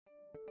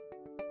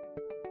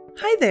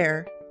Hi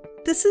there,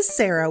 this is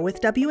Sarah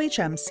with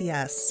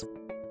WHMCS.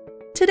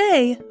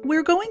 Today,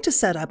 we're going to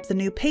set up the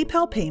new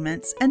PayPal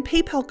Payments and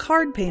PayPal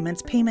Card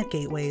Payments payment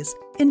gateways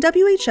in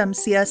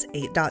WHMCS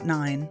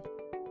 8.9.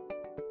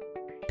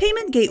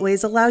 Payment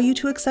gateways allow you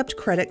to accept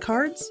credit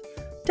cards,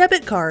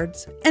 debit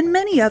cards, and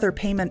many other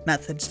payment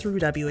methods through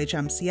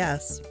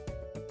WHMCS.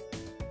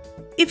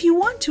 If you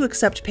want to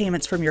accept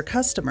payments from your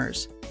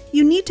customers,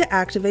 you need to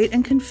activate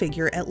and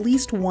configure at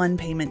least one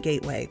payment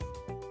gateway.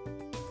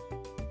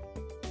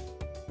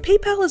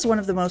 PayPal is one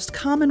of the most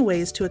common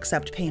ways to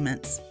accept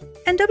payments,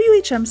 and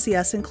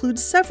WHMCS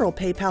includes several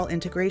PayPal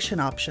integration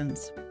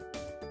options.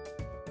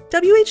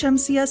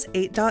 WHMCS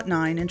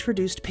 8.9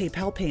 introduced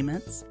PayPal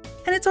Payments,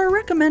 and it's our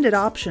recommended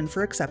option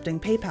for accepting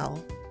PayPal.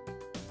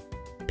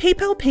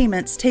 PayPal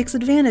Payments takes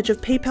advantage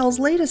of PayPal's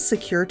latest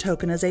secure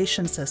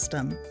tokenization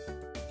system.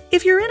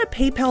 If you're in a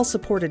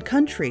PayPal-supported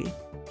country,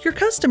 your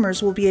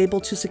customers will be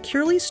able to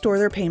securely store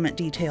their payment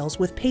details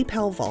with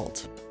PayPal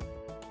Vault.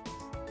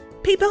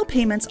 PayPal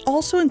Payments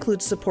also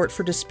includes support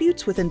for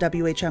disputes within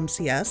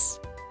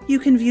WHMCS. You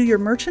can view your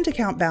merchant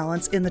account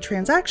balance in the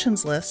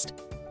transactions list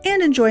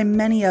and enjoy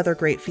many other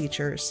great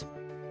features.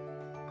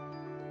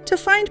 To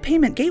find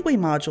payment gateway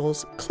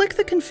modules, click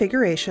the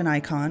configuration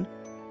icon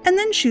and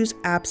then choose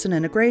Apps and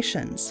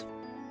Integrations.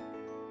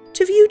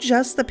 To view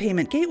just the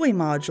payment gateway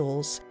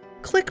modules,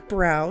 click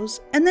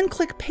Browse and then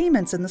click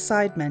Payments in the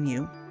side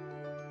menu.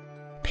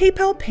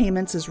 PayPal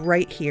Payments is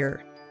right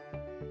here.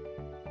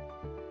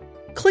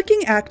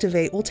 Clicking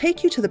Activate will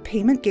take you to the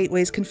Payment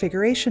Gateways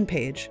configuration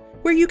page,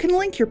 where you can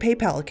link your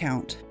PayPal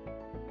account.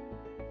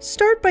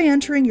 Start by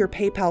entering your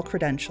PayPal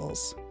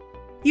credentials.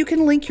 You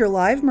can link your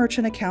live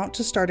merchant account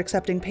to start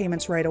accepting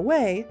payments right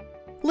away,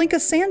 link a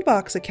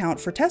sandbox account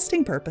for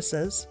testing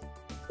purposes,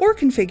 or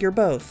configure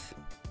both.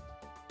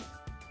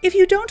 If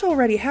you don't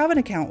already have an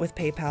account with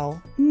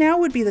PayPal, now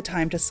would be the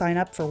time to sign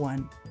up for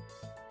one.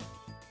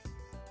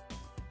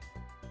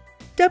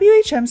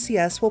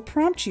 WHMCS will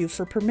prompt you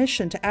for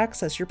permission to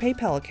access your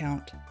PayPal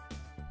account.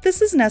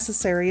 This is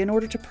necessary in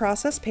order to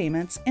process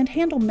payments and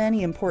handle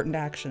many important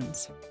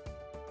actions.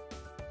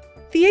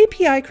 The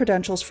API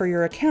credentials for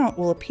your account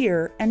will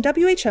appear and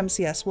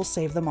WHMCS will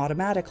save them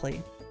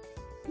automatically.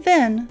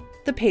 Then,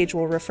 the page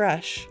will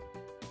refresh.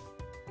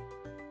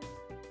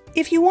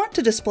 If you want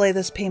to display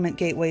this payment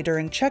gateway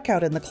during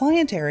checkout in the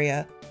client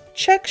area,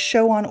 check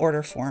Show on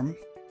Order Form.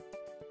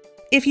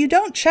 If you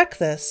don't check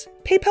this,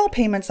 PayPal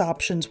Payments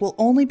options will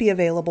only be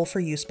available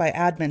for use by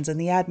admins in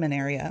the admin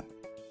area.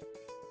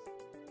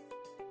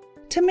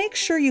 To make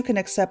sure you can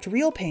accept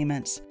real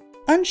payments,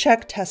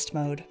 uncheck Test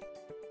Mode.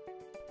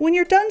 When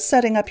you're done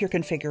setting up your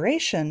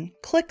configuration,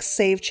 click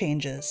Save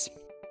Changes.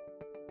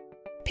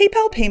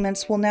 PayPal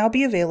Payments will now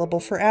be available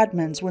for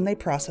admins when they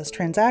process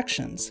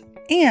transactions,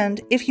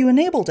 and, if you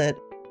enabled it,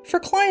 for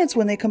clients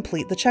when they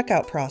complete the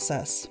checkout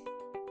process.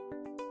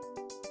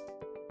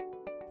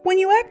 When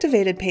you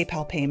activated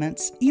PayPal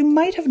Payments, you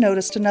might have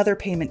noticed another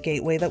payment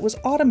gateway that was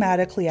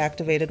automatically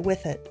activated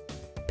with it: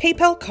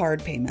 PayPal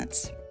Card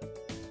Payments.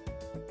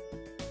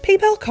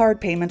 PayPal Card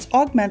Payments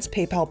augments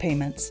PayPal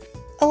Payments,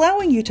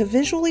 allowing you to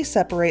visually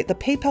separate the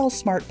PayPal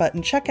Smart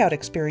Button checkout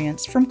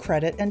experience from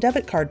credit and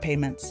debit card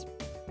payments.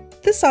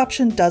 This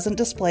option doesn't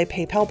display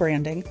PayPal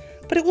branding,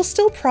 but it will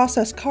still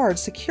process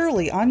cards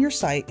securely on your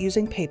site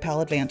using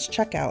PayPal Advanced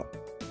Checkout.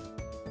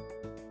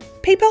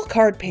 PayPal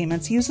Card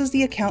Payments uses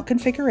the account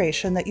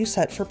configuration that you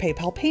set for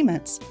PayPal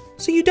Payments,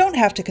 so you don't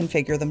have to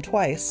configure them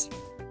twice.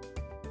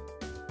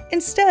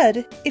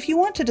 Instead, if you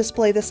want to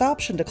display this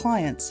option to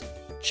clients,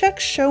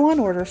 check Show on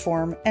Order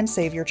Form and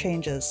save your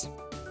changes.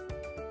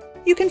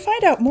 You can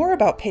find out more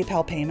about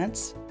PayPal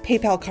Payments,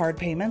 PayPal Card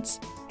Payments,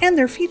 and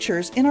their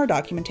features in our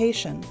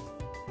documentation.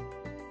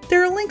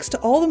 There are links to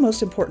all the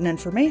most important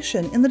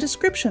information in the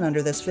description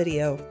under this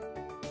video.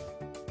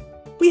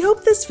 We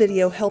hope this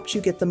video helped you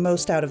get the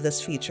most out of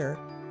this feature.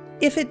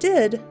 If it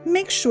did,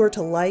 make sure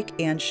to like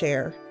and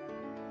share.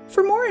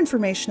 For more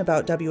information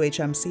about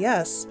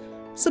WHMCS,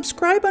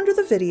 subscribe under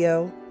the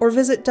video or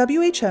visit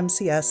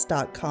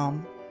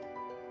WHMCS.com.